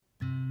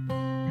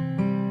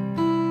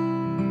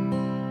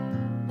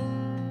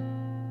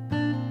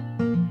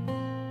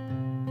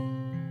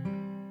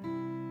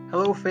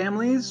Hello,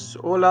 families.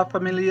 Hola,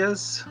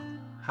 familias.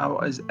 How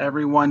is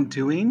everyone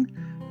doing?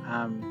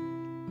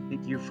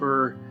 Thank you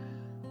for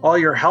all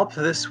your help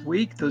this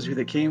week. Those of you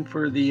that came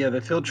for the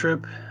field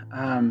trip,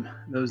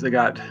 those that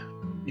got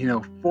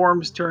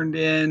forms turned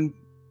in,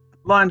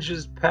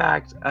 lunches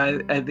packed. I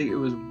think it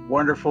was a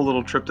wonderful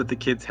little trip that the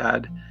kids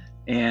had,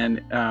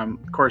 and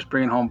of course,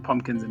 bringing home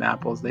pumpkins and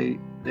apples. They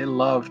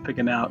loved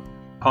picking out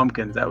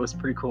pumpkins. That was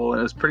pretty cool. And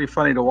it was pretty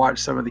funny to watch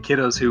some of the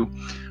kiddos who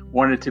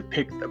wanted to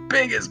pick the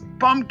biggest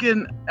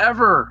pumpkin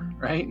ever,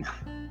 right?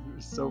 It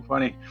was so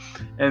funny.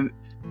 And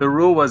the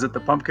rule was at the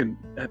pumpkin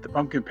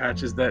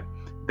patches that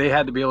they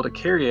had to be able to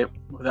carry it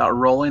without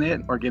rolling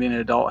it or getting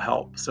adult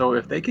help. So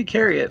if they could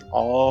carry it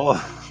all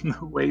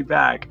the way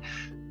back,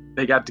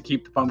 they got to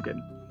keep the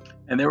pumpkin.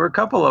 And there were a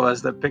couple of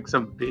us that picked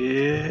some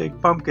big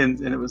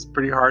pumpkins, and it was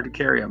pretty hard to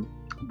carry them,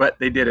 but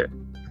they did it.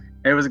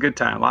 It was a good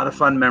time, a lot of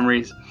fun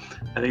memories.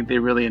 I think they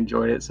really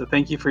enjoyed it. So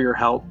thank you for your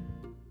help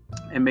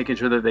and making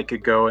sure that they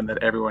could go and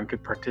that everyone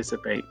could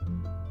participate.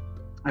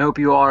 I hope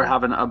you all are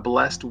having a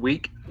blessed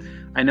week.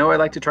 I know I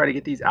like to try to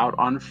get these out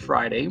on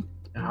Friday.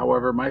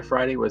 However, my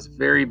Friday was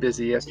very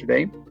busy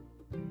yesterday.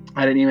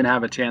 I didn't even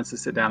have a chance to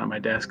sit down at my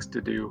desk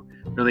to do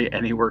really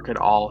any work at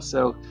all.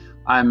 So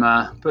I'm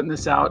putting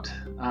this out.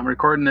 I'm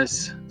recording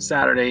this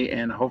Saturday,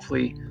 and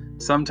hopefully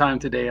sometime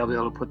today I'll be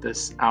able to put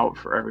this out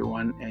for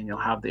everyone, and you'll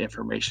have the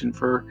information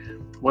for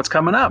what's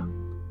coming up.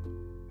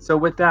 So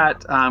with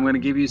that, I'm going to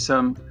give you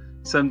some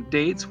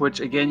dates, which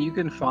again you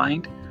can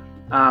find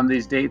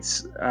these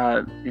dates.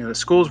 The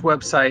school's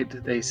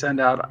website, they send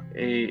out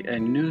a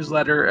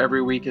newsletter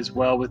every week as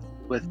well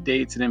with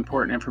dates and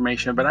important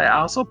information. But I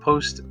also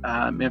post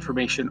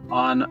information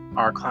on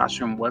our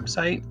classroom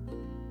website,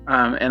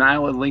 and I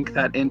will link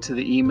that into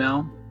the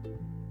email.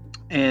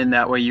 And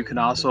that way you can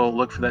also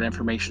look for that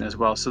information as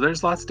well. So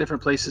there's lots of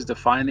different places to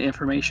find the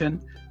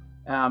information.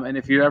 And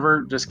if you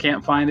ever just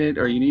can't find it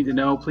or you need to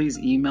know, please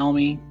email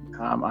me.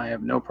 I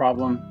have no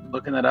problem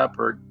looking that up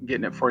or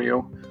getting it for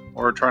you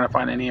or trying to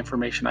find any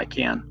information I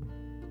can.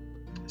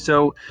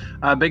 So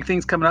big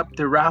things coming up.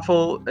 The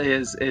raffle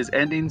is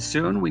ending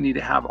soon. We need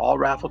to have all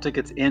raffle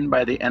tickets in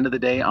by the end of the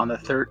day on the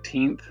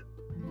 13th.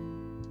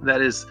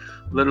 That is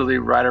literally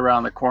right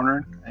around the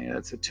corner. I think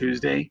that's a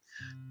Tuesday.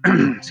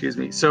 Excuse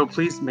me. So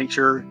please make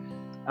sure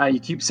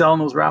you keep selling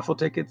those raffle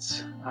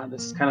tickets.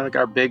 This is kind of like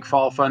our big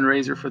fall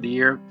fundraiser for the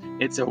year.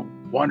 It's a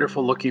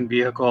wonderful looking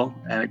vehicle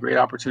and a great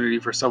opportunity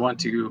for someone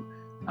to,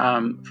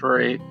 for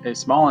a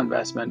small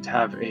investment, to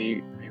have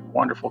a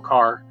wonderful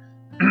car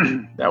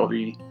that will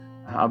be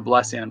a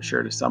blessing, I'm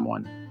sure, to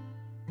someone.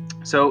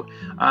 So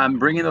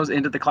bringing those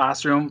into the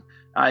classroom.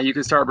 You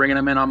can start bringing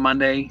them in on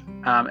Monday,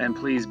 and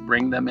please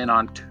bring them in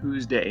on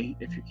Tuesday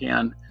if you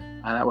can.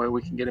 That way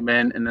we can get them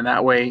in, and then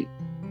that way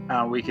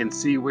we can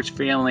see which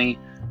family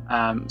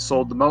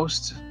sold the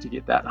most to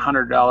get that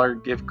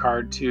 $100 gift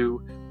card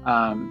to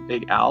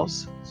Big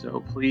Al's. So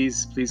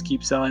please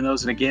keep selling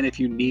those. And again, if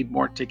you need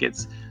more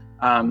tickets,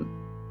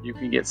 you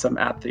can get some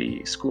at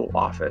the school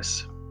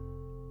office.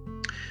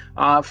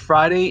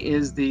 Friday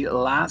is the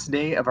last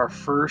day of our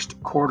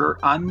first quarter.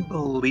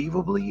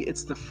 Unbelievably,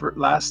 it's the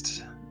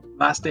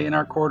last day in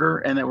our quarter,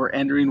 and that we're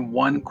entering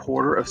one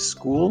quarter of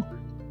school.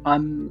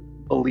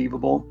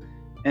 Unbelievable.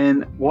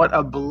 And what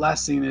a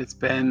blessing it's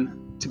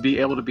been to be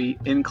able to be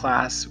in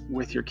class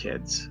with your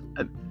kids.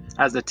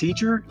 As a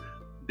teacher,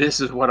 this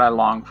is what I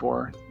long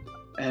for.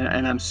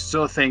 And I'm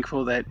so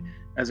thankful that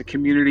as a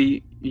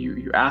community,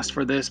 you asked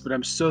for this, but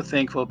I'm so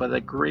thankful by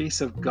the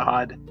grace of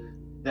God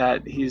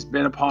that He's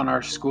been upon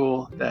our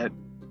school, that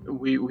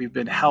we've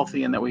been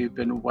healthy and that we've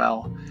been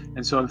well.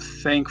 And so I'm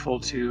thankful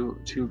to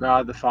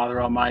God the Father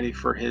Almighty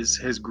for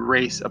His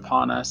grace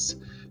upon us,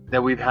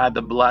 that we've had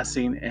the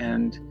blessing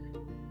and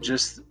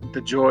just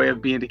the joy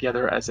of being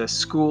together as a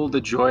school,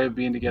 the joy of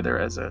being together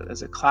as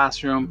a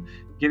classroom,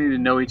 getting to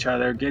know each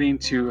other, getting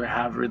to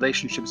have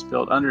relationships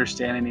built,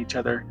 understanding each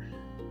other.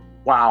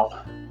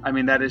 Wow. I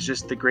mean, that is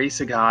just the grace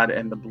of God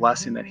and the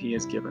blessing that He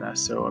has given us.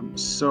 So I'm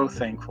so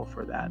thankful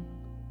for that.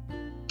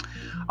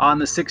 On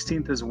the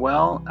 16th as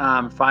well,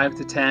 5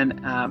 to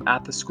 10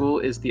 at the school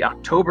is the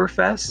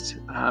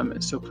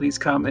Oktoberfest. So please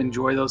come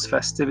enjoy those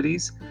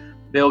festivities.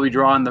 They'll be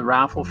drawing the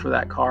raffle for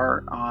that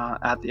car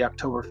at the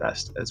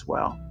Oktoberfest as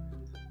well.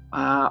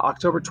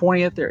 October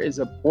 20th, there is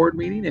a board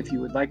meeting. If you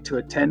would like to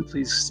attend,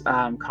 please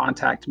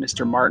contact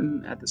Mr.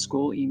 Martin at the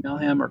school, email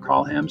him or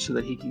call him so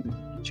that he can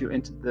get you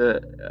into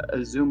the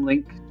Zoom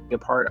link to be a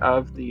part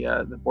of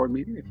the board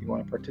meeting if you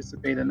want to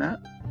participate in that.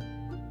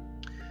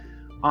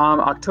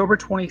 October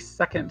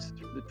 22nd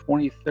through the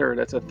 23rd,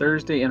 that's a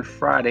Thursday and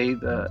Friday,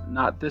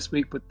 not this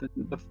week, but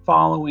the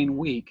following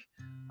week,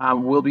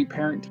 will be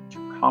parent-teacher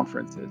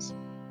conferences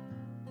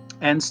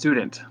and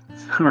student.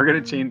 We're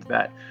going to change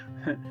that.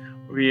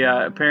 We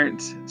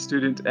parent,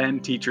 student,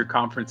 and teacher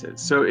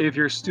conferences. So if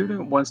your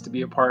student wants to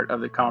be a part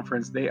of the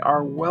conference, they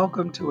are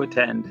welcome to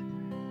attend.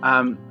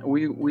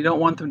 We don't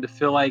want them to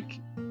feel like,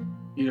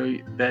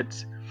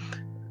 that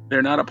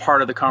they're not a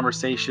part of the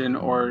conversation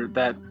or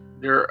that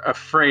they're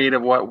afraid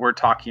of what we're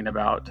talking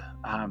about.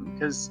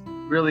 Because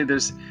really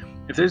there's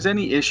if there's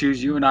any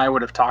issues, you and I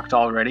would have talked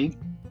already.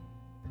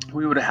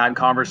 We would have had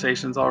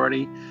conversations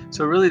already.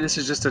 So really, this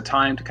is just a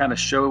time to kind of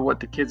show what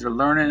the kids are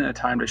learning, a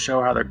time to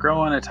show how they're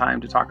growing, a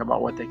time to talk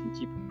about what they can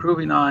keep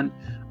improving on,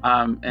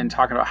 and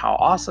talking about how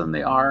awesome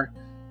they are.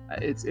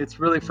 It's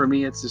really, for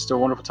me, it's just a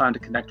wonderful time to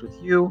connect with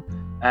you,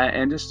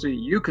 and just so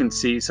you can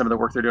see some of the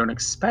work they're doing,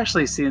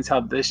 especially seeing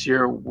how this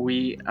year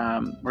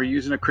we're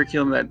using a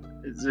curriculum that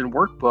is in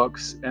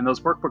workbooks, and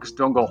those workbooks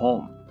don't go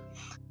home.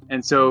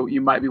 And so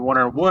you might be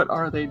wondering, what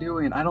are they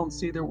doing? I don't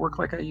see their work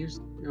like I used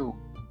to do.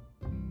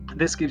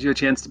 This gives you a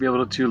chance to be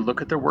able to look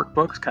at their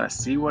workbooks, kind of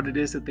see what it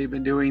is that they've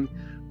been doing,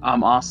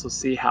 also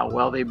see how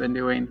well they've been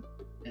doing.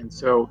 And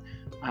so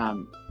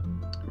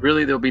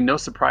really, there'll be no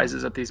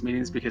surprises at these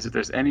meetings, because if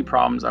there's any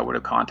problems, I would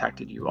have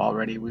contacted you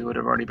already. We would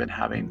have already been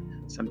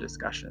having some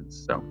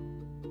discussions. So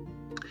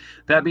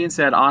that being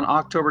said, on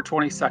October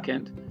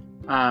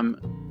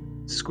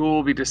 22nd, school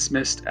will be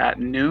dismissed at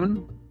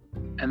noon,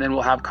 and then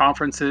we'll have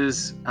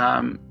conferences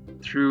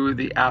through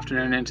the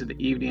afternoon into the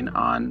evening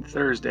on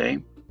Thursday.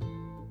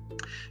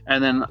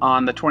 And then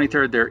on the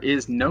 23rd, there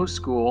is no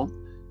school,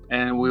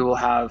 and we will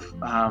have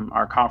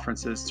our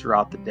conferences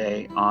throughout the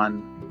day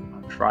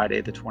on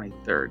Friday, the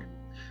 23rd.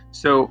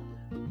 So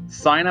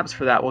signups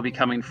for that will be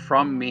coming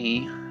from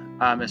me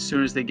as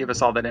soon as they give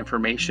us all that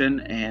information,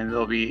 and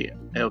it'll be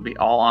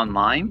all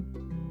online.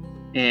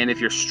 And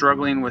if you're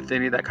struggling with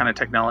any of that kind of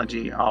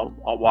technology, I'll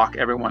walk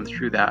everyone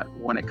through that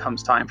when it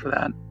comes time for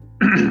that.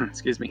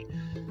 Excuse me.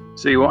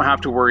 So you won't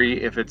have to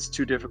worry if it's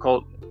too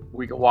difficult.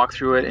 We can walk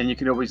through it, and you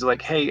can always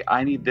like, hey,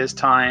 I need this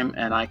time,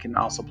 and I can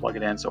also plug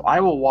it in. So I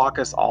will walk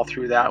us all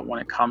through that when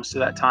it comes to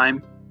that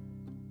time,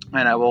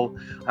 and I'll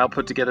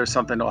put together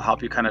something that will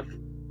help you kind of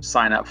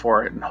sign up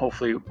for it and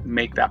hopefully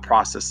make that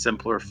process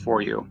simpler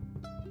for you.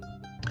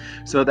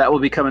 So that will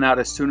be coming out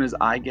as soon as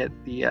I get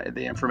the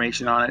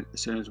information on it,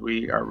 as soon as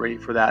we are ready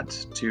for that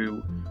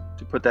to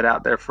put that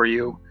out there for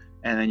you,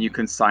 and then you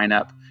can sign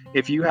up.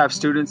 If you have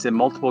students in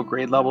multiple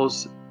grade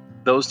levels,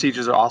 those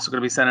teachers are also going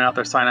to be sending out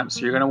their signups.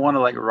 So you're going to want to,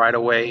 like, right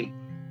away,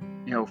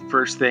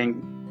 first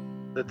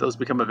thing that those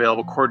become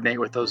available, coordinate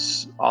with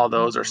all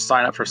those, or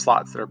sign up for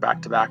slots that are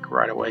back to back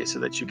right away, so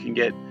that you can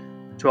get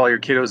to all your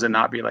kiddos and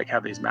not be like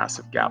have these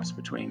massive gaps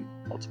between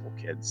multiple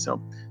kids.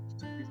 So just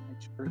please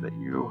make sure that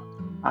you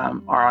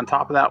are on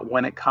top of that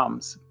when it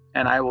comes,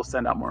 and I will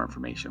send out more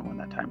information when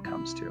that time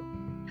comes too.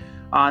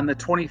 On the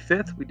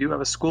 25th, we do have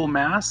a school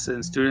mass,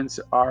 and students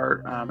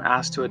are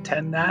asked to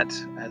attend that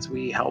as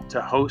we help to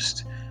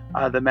host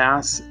the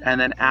mass.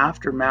 And then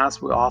after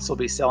mass, we'll also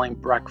be selling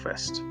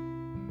breakfast.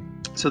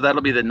 So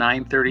that'll be the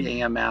 9:30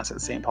 a.m. mass at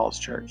St. Paul's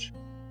Church.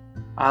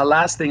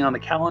 Last thing on the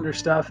calendar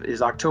stuff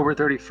is October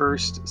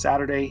 31st,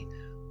 Saturday,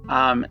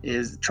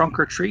 is trunk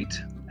or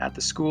treat at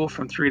the school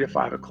from 3 to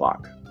 5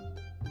 o'clock.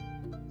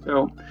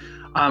 So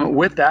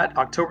with that,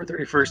 October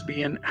 31st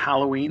being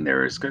Halloween,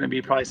 there's going to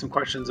be probably some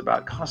questions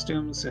about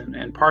costumes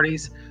and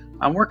parties.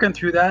 I'm working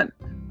through that.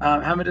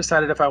 Haven't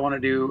decided if I want to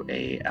do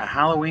a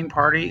Halloween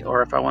party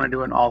or if I want to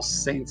do an All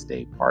Saints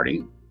Day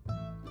party.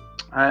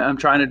 I'm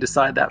trying to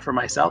decide that for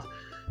myself.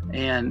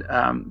 And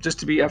just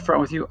to be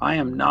upfront with you,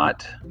 I'm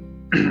not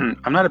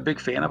a big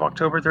fan of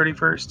October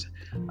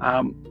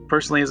 31st.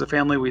 Personally, as a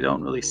family, we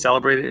don't really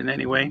celebrate it in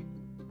any way.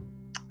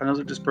 And those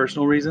are just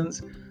personal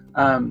reasons.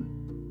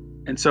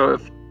 And so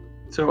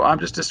I'm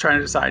just trying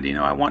to decide,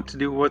 I want to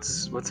do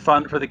what's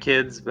fun for the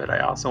kids, but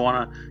I also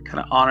want to kind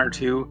of honor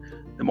too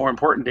the more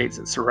important dates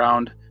that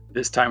surround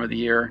this time of the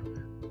year,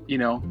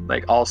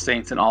 like All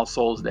Saints and All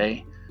Souls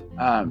Day.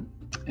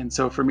 And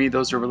so for me,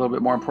 those are a little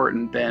bit more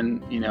important than,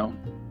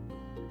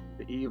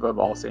 the eve of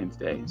All Saints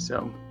Day.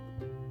 So,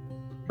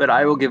 but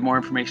I will give more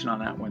information on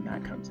that when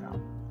that comes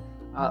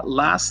out.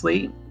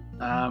 Lastly,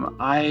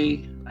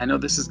 I know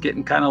this is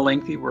getting kind of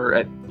lengthy. We're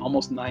at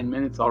almost 9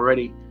 minutes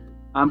already.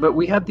 But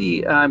we had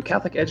the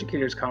Catholic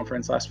Educators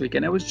Conference last week,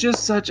 and it was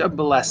just such a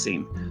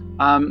blessing.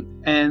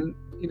 And,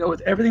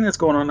 with everything that's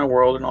going on in the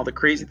world and all the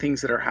crazy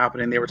things that are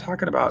happening, they were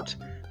talking about,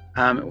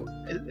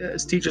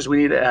 as teachers, we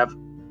need to have,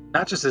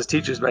 not just as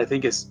teachers, but I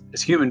think as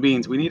human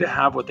beings, we need to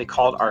have what they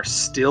called our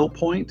still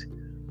point,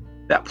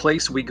 that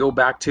place we go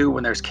back to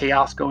when there's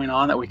chaos going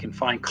on, that we can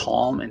find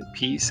calm and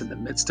peace in the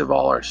midst of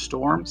all our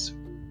storms.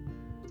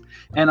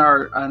 And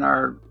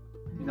our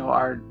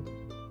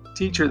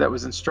teacher that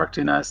was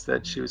instructing us,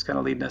 that she was kind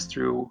of leading us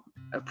through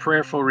a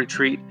prayerful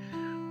retreat,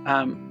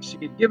 she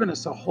had given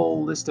us a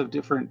whole list of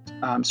different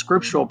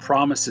scriptural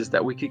promises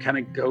that we could kind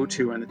of go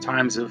to in the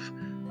times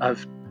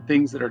of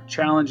things that are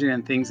challenging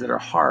and things that are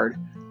hard.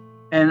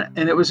 And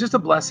it was just a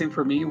blessing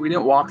for me. We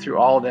didn't walk through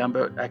all of them,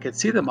 but I could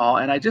see them all.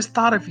 And I just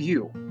thought of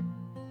you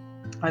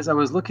as I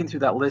was looking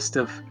through that list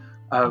of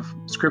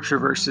scripture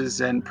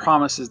verses and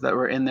promises that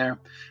were in there.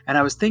 And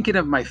I was thinking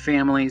of my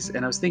families,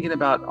 and I was thinking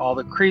about all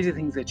the crazy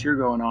things that you're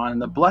going on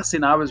and the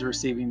blessing I was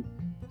receiving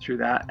through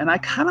that. And I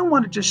kind of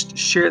want to just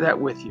share that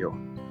with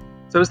you.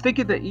 So I was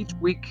thinking that each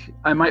week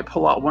I might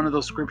pull out one of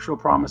those scriptural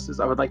promises.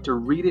 I would like to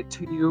read it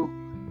to you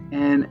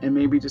and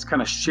maybe just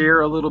kind of share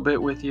a little bit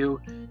with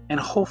you, and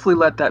hopefully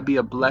let that be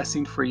a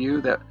blessing for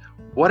you, that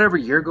whatever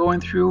you're going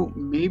through,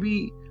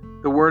 maybe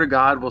the Word of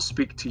God will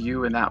speak to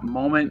you in that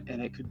moment,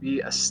 and it could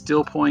be a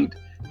still point.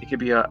 It could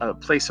be a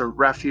place of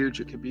refuge.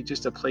 It could be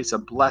just a place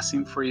of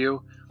blessing for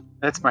you.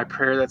 That's my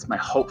prayer. That's my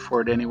hope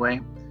for it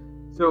anyway.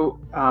 So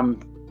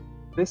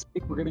this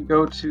week we're going to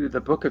go to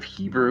the book of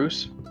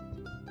Hebrews,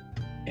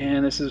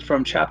 and this is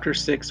from chapter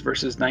 6,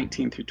 verses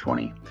 19 through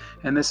 20.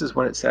 And this is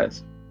what it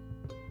says.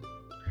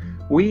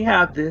 We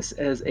have this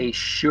as a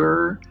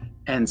sure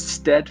and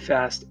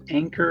steadfast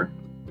anchor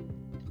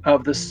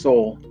of the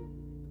soul,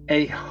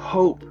 a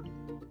hope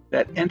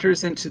that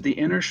enters into the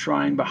inner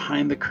shrine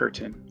behind the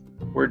curtain,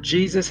 where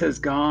Jesus has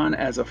gone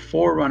as a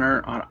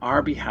forerunner on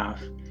our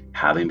behalf,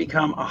 having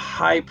become a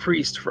high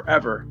priest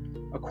forever,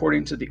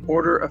 according to the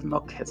order of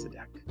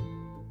Melchizedek.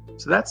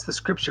 So that's the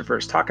scripture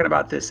verse talking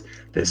about this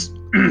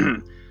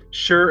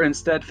sure and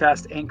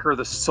steadfast anchor of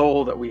the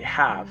soul that we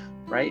have,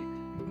 right?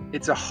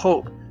 It's a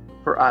hope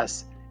for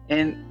us.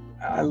 And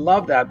I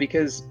love that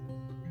because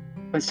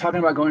it's talking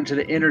about going to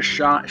the inner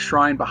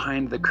shrine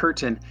behind the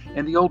curtain.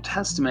 In the Old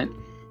Testament,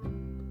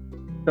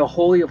 the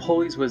Holy of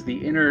Holies was the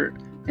inner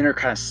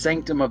kind of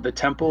sanctum of the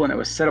temple, and it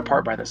was set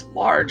apart by this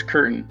large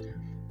curtain.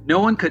 No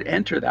one could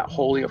enter that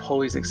Holy of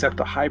Holies except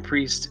the high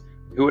priest,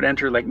 who would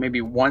enter like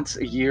maybe once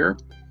a year,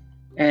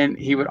 and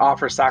he would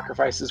offer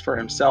sacrifices for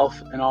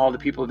himself and all the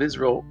people of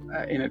Israel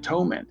in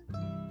atonement.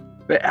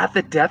 But at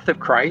the death of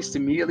Christ,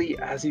 immediately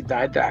as he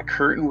died, that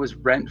curtain was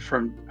rent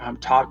from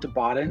top to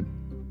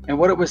bottom. And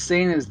what it was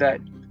saying is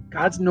that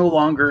God's no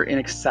longer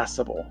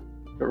inaccessible,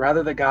 but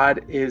rather that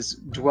God is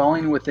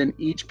dwelling within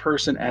each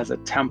person as a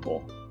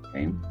temple.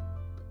 Okay?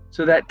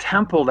 So that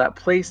temple, that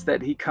place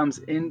that he comes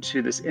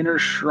into, this inner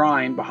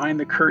shrine behind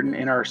the curtain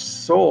in our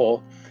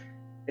soul,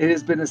 it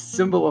has been a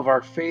symbol of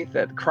our faith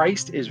that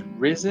Christ is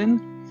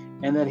risen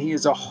and that he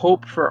is a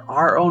hope for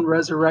our own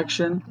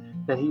resurrection,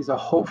 that he's a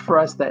hope for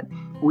us, that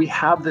we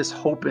have this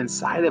hope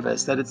inside of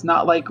us, that it's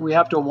not like we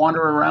have to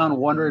wander around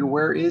wondering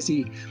where is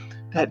he,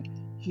 that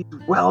he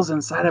dwells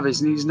inside of us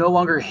and he's no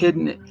longer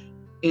hidden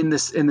in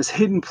this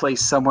hidden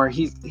place somewhere.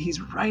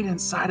 He's right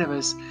inside of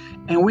us,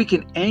 and we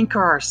can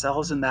anchor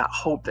ourselves in that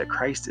hope that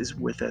Christ is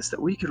with us,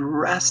 that we can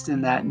rest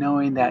in that,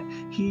 knowing that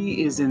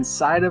he is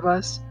inside of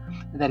us,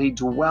 that he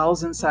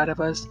dwells inside of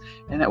us,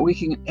 and that we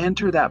can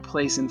enter that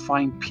place and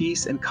find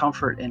peace and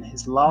comfort in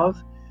his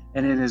love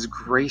and in his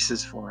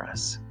graces for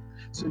us.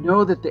 So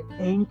know that the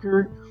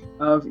anchor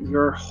of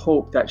your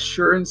hope, that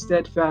sure and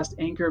steadfast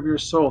anchor of your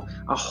soul,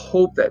 a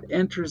hope that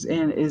enters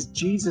in, is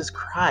Jesus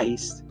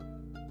Christ,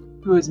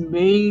 who has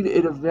made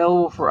it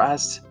available for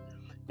us.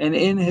 And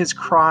in his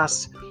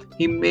cross,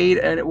 he made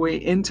a way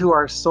into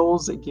our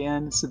souls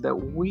again so that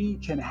we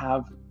can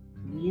have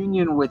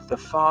union with the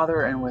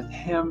Father and with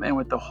him and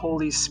with the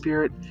Holy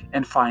Spirit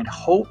and find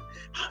hope,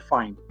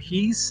 find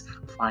peace,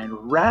 find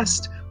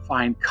rest,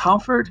 find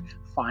comfort,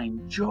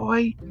 find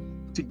joy,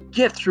 to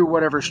get through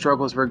whatever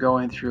struggles we're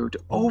going through, to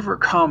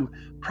overcome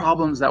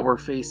problems that we're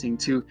facing,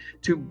 to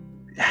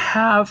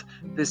have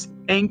this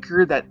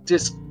anchor that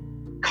just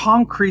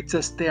concretes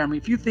us there. I mean,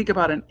 if you think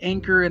about an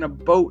anchor in a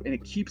boat and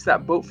it keeps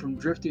that boat from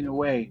drifting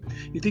away,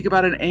 you think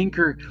about an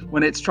anchor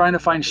when it's trying to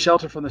find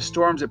shelter from the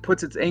storms, it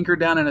puts its anchor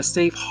down in a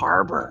safe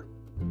harbor.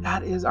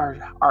 That is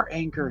our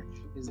anchor,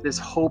 is this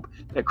hope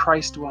that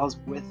Christ dwells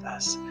with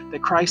us,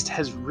 that Christ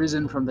has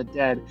risen from the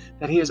dead,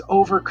 that he has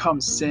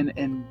overcome sin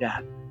and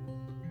death.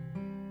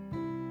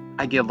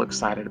 I get a little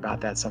excited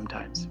about that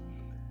sometimes.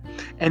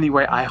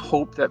 Anyway, I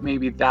hope that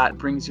maybe that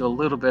brings you a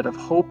little bit of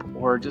hope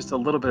or just a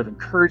little bit of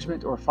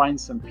encouragement or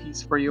finds some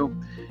peace for you.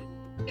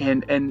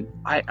 And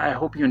I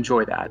hope you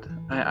enjoy that.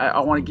 I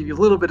want to give you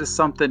a little bit of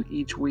something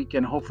each week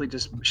and hopefully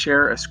just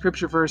share a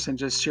scripture verse and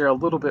just share a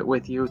little bit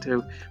with you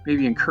to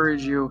maybe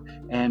encourage you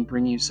and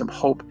bring you some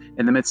hope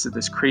in the midst of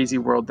this crazy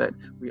world that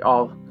we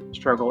all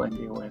struggle and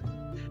deal with.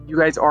 You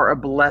guys are a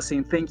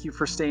blessing. Thank you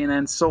for staying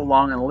in so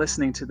long and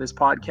listening to this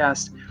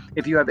podcast.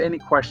 If you have any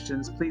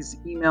questions, please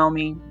email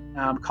me,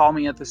 call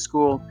me at the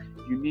school.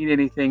 If you need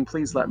anything,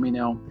 please let me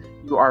know.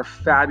 You are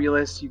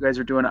fabulous. You guys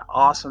are doing an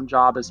awesome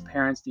job as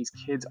parents. These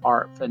kids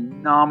are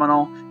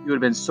phenomenal. You would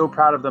have been so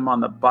proud of them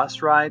on the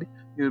bus ride.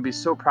 You would be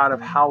so proud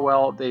of how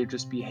well they're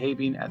just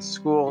behaving at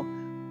school.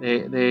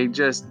 They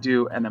just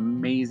do an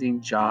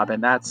amazing job.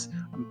 And that's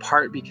in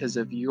part because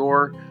of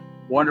your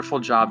wonderful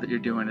job that you're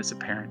doing as a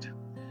parent.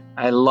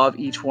 I love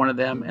each one of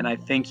them, and I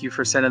thank you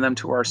for sending them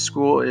to our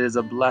school. It is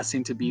a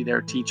blessing to be their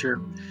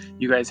teacher.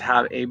 You guys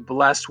have a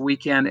blessed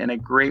weekend and a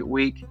great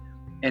week,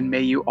 and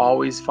may you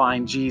always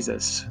find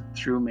Jesus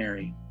through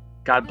Mary.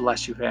 God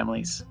bless you,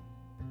 families.